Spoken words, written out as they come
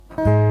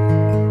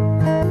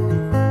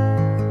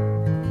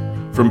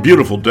From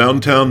beautiful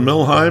downtown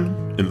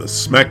Millheim, in the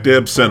smack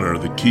dab center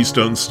of the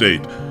Keystone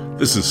State,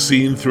 this is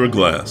Seen Through a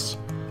Glass.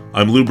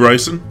 I'm Lou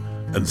Bryson,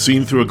 and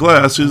Seen Through a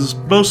Glass is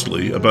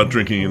mostly about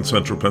drinking in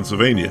central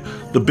Pennsylvania,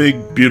 the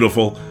big,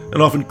 beautiful,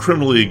 and often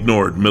criminally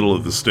ignored middle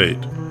of the state.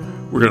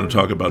 We're going to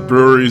talk about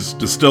breweries,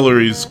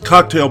 distilleries,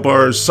 cocktail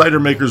bars, cider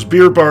makers,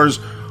 beer bars,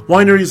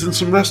 wineries, and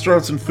some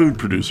restaurants and food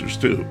producers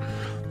too.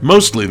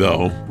 Mostly,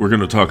 though, we're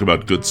going to talk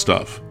about good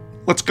stuff.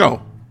 Let's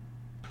go.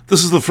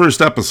 This is the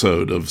first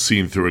episode of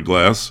Seen Through a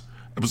Glass,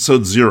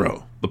 episode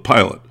 0, the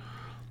pilot.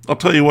 I'll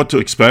tell you what to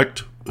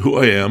expect, who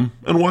I am,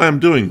 and why I'm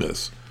doing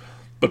this.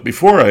 But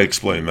before I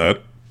explain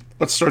that,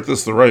 let's start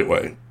this the right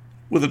way,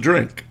 with a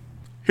drink.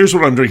 Here's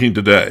what I'm drinking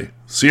today.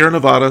 Sierra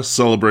Nevada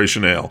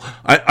Celebration Ale.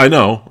 I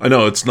know,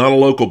 it's not a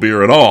local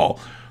beer at all,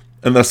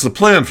 and that's the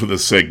plan for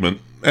this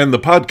segment, and the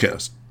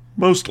podcast,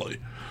 mostly.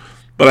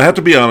 But I have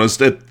to be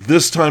honest, at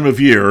this time of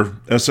year,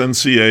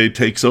 SNCA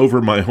takes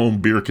over my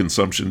home beer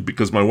consumption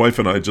because my wife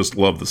and I just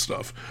love the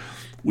stuff.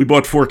 We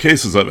bought 4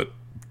 cases of it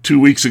 2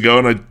 weeks ago,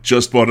 and I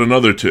just bought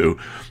another 2.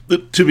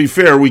 To be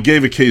fair, we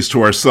gave a case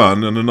to our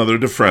son and another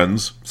to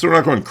friends, so we're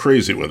not going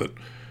crazy with it.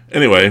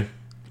 Anyway,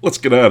 let's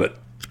get at it.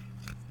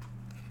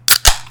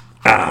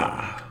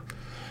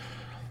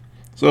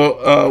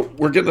 So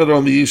we're getting it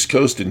on the East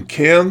Coast in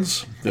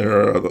cans.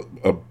 They're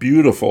a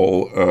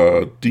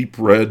beautiful deep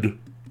red.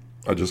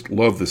 I just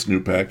love this new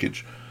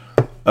package.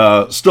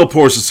 Still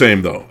pours the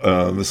same, though.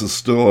 This is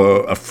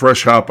still a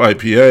fresh hop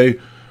IPA.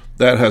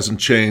 That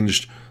hasn't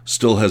changed.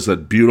 Still has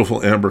that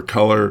beautiful amber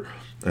color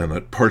and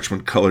that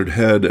parchment-colored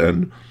head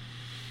and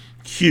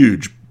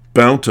huge,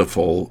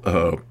 bountiful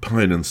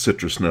pine and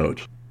citrus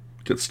note.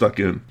 Get stuck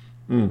in.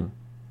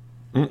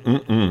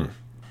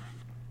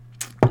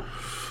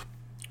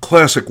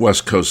 Classic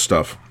West Coast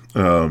stuff.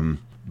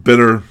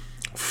 Bitter,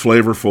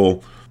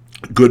 flavorful,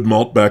 good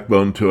malt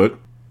backbone to it.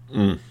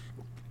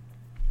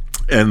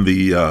 And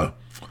the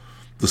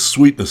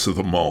sweetness of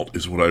the malt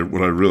is what I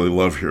really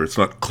love here. It's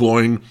not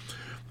cloying.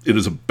 It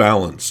is a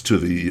balance to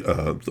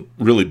the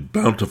really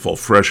bountiful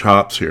fresh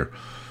hops here.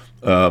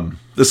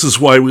 This is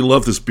why we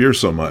love this beer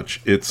so much.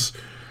 It's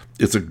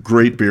a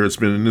great beer. It's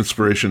been an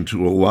inspiration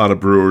to a lot of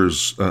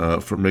brewers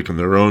for making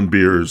their own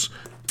beers.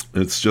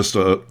 It's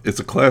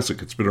a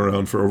classic. It's been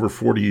around for over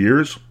 40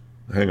 years.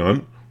 Hang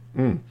on.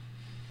 I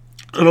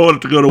don't want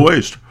it to go to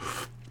waste.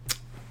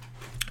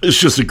 It's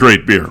just a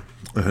great beer.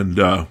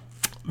 And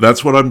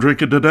that's what I'm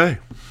drinking today.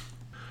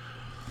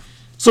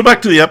 So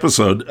back to the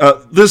episode.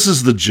 This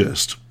is the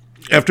gist.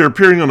 After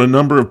appearing on a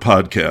number of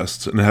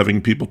podcasts and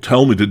having people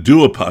tell me to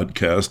do a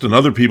podcast and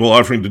other people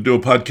offering to do a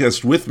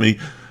podcast with me,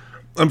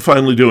 I'm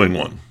finally doing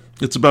one.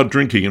 It's about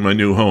drinking in my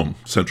new home,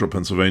 central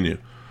Pennsylvania.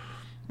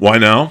 Why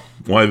now?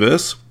 Why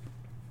this?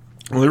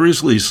 Well, I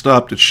recently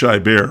stopped at Shy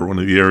Bear, one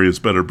of the area's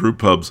better brew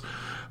pubs,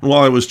 and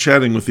while I was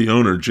chatting with the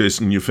owner,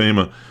 Jason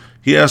Eufema,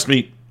 he asked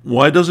me,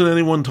 why doesn't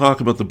anyone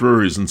talk about the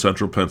breweries in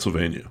central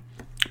Pennsylvania?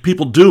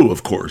 People do,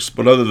 of course,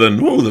 but other than,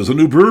 there's a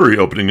new brewery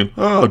opening,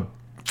 and,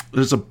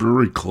 there's a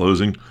brewery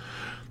closing,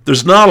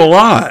 there's not a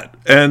lot.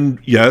 And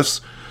yes,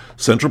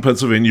 central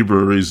Pennsylvania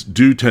breweries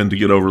do tend to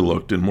get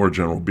overlooked in more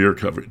general beer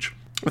coverage.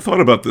 I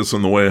thought about this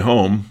on the way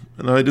home,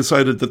 and I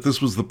decided that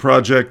this was the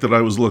project that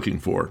I was looking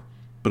for.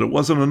 But it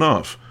wasn't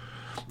enough.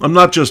 I'm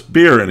not just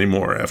beer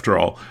anymore, after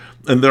all.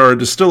 And there are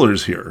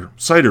distillers here,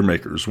 cider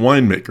makers,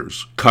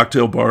 winemakers,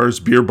 cocktail bars,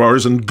 beer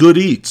bars, and good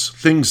eats,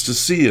 things to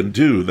see and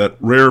do, that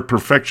rare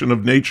perfection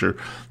of nature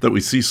that we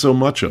see so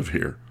much of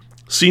here.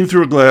 Seen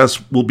Through a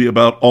Glass will be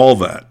about all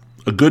that.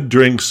 A good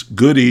drinks,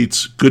 good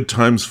eats, good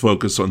times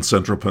focus on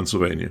central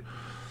Pennsylvania.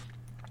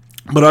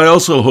 But I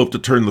also hope to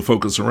turn the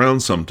focus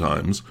around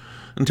sometimes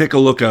and take a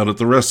look out at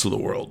the rest of the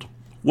world.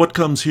 What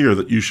comes here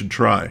that you should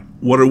try?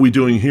 What are we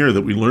doing here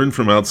that we learn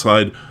from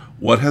outside?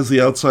 What has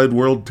the outside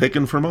world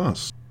taken from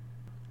us?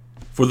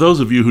 For those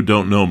of you who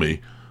don't know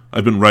me,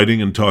 I've been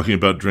writing and talking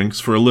about drinks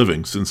for a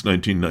living since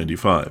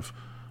 1995.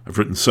 I've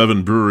written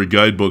 7 brewery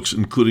guidebooks,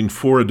 including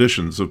 4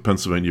 editions of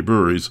Pennsylvania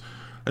breweries,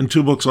 and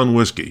 2 books on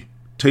whiskey,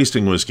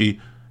 Tasting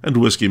Whiskey, and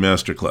Whiskey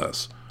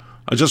Masterclass.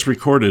 I just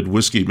recorded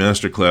Whiskey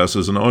Masterclass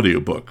as an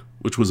audiobook,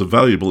 which was a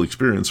valuable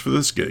experience for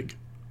this gig.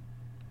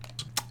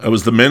 I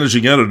was the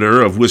managing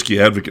editor of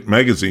Whiskey Advocate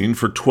magazine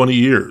for 20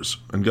 years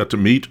and got to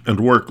meet and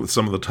work with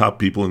some of the top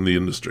people in the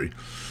industry.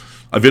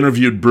 I've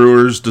interviewed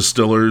brewers,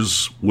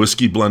 distillers,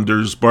 whiskey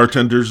blenders,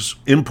 bartenders,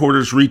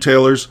 importers,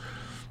 retailers,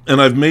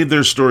 and I've made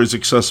their stories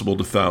accessible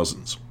to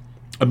thousands.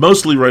 I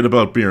mostly write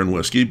about beer and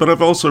whiskey, but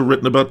I've also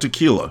written about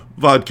tequila,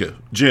 vodka,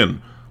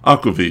 gin,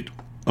 aquavit,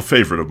 a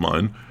favorite of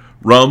mine,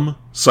 rum,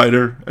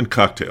 cider, and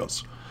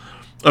cocktails.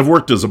 I've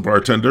worked as a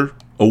bartender,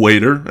 a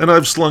waiter, and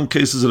I've slung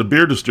cases at a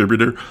beer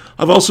distributor.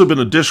 I've also been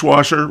a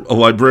dishwasher, a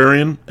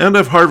librarian, and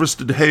I've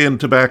harvested hay and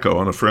tobacco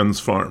on a friend's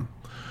farm.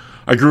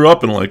 I grew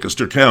up in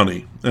Lancaster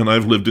County, and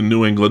I've lived in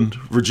New England,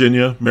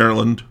 Virginia,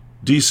 Maryland,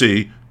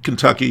 D.C.,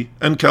 Kentucky,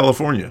 and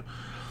California.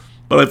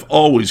 But I've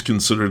always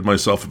considered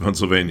myself a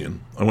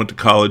Pennsylvanian. I went to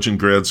college and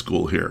grad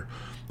school here.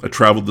 I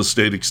traveled the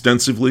state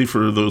extensively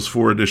for those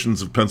 4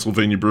 editions of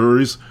Pennsylvania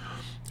breweries,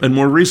 And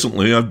more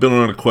recently, I've been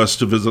on a quest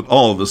to visit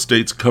all of the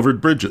state's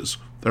covered bridges.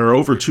 There are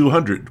over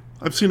 200.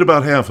 I've seen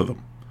about half of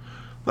them.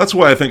 That's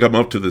why I think I'm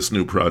up to this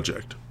new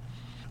project.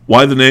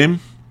 Why the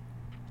name?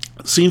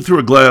 Seen Through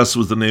a Glass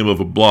was the name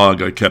of a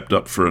blog I kept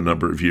up for a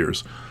number of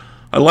years.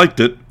 I liked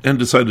it and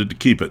decided to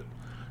keep it.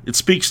 It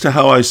speaks to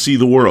how I see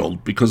the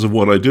world because of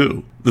what I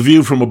do. The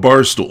view from a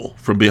bar stool,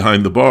 from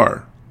behind the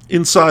bar,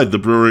 inside the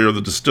brewery or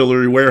the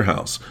distillery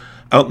warehouse,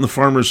 out in the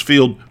farmer's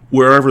field,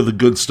 wherever the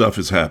good stuff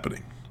is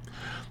happening.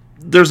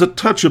 There's a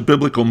touch of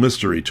biblical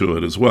mystery to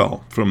it as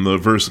well, from the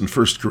verse in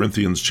 1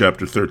 Corinthians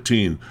chapter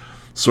 13,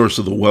 source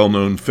of the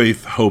well-known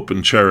faith, hope,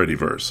 and charity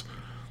verse.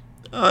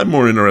 I'm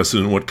more interested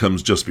in what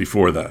comes just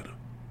before that.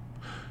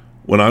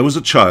 When I was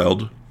a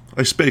child,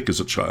 I spake as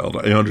a child,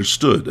 I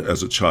understood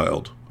as a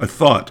child, I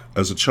thought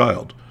as a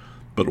child.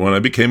 But when I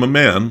became a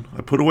man,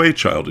 I put away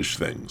childish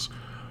things.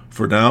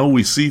 For now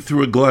we see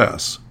through a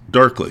glass,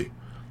 darkly,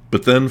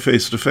 but then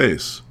face to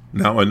face.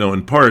 Now I know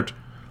in part,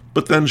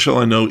 but then shall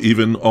I know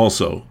even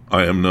also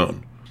I am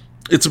known.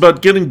 It's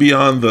about getting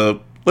beyond the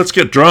let's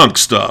get drunk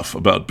stuff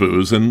about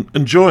booze and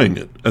enjoying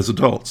it as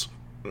adults.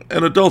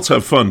 And adults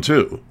have fun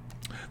too.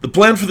 The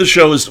plan for the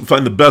show is to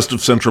find the best of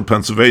central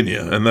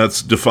Pennsylvania, and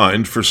that's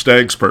defined, for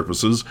Stag's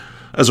purposes,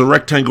 as a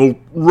rectangle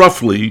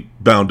roughly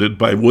bounded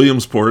by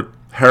Williamsport,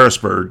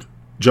 Harrisburg,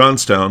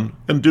 Johnstown,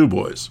 and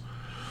DuBois.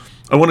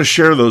 I want to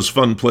share those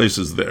fun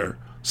places there,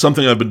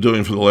 something I've been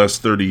doing for the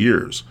last 30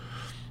 years.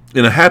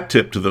 In a hat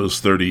tip to those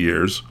 30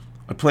 years,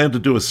 I plan to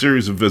do a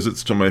series of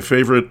visits to my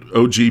favorite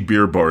OG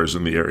beer bars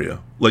in the area,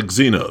 like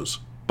Zeno's,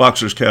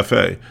 Boxer's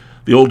Cafe,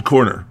 the Old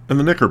Corner, and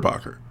the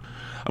Knickerbocker.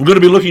 I'm going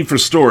to be looking for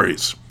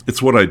stories.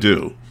 It's what I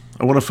do.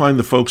 I want to find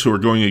the folks who are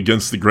going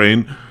against the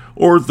grain,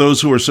 or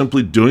those who are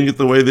simply doing it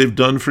the way they've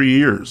done for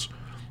years.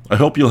 I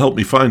hope you'll help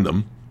me find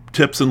them.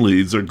 Tips and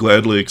leads are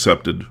gladly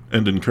accepted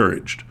and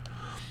encouraged.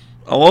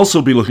 I'll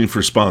also be looking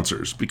for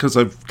sponsors, because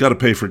I've got to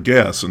pay for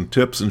gas and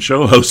tips and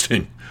show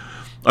hosting.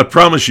 I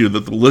promise you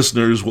that the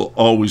listeners will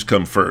always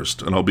come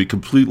first, and I'll be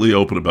completely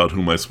open about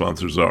who my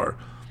sponsors are.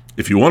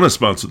 If you want to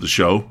sponsor the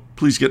show,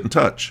 please get in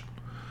touch.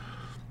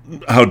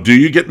 How do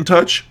you get in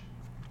touch?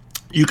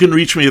 You can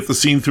reach me at the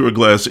Seen Through a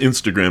Glass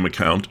Instagram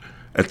account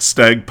at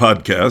Stag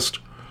Podcast,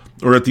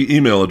 or at the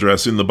email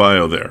address in the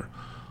bio there.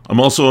 I'm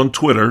also on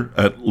Twitter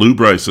at Lou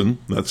Bryson,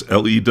 that's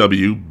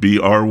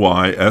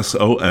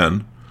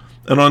LEWBRYSON,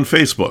 and on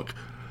Facebook.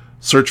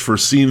 Search for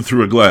Seen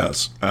Through a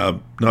Glass,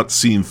 not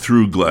Seen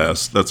Through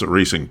Glass, that's a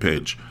racing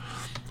page.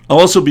 I'll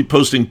also be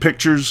posting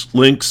pictures,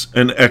 links,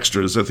 and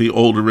extras at the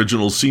old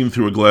original Seen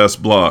Through a Glass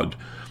blog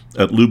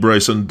at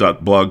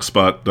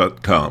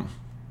loubryson.blogspot.com.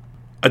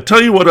 I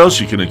tell you what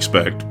else you can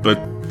expect,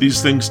 but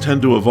these things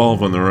tend to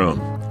evolve on their own.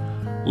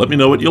 Let me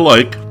know what you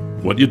like,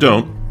 what you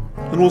don't,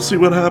 and we'll see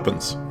what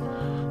happens.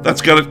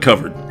 That's got it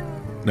covered.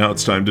 Now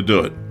it's time to do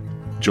it.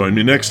 Join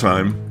me next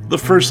time, the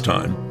first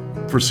time,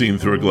 for Seen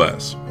Through a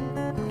Glass.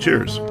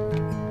 Cheers.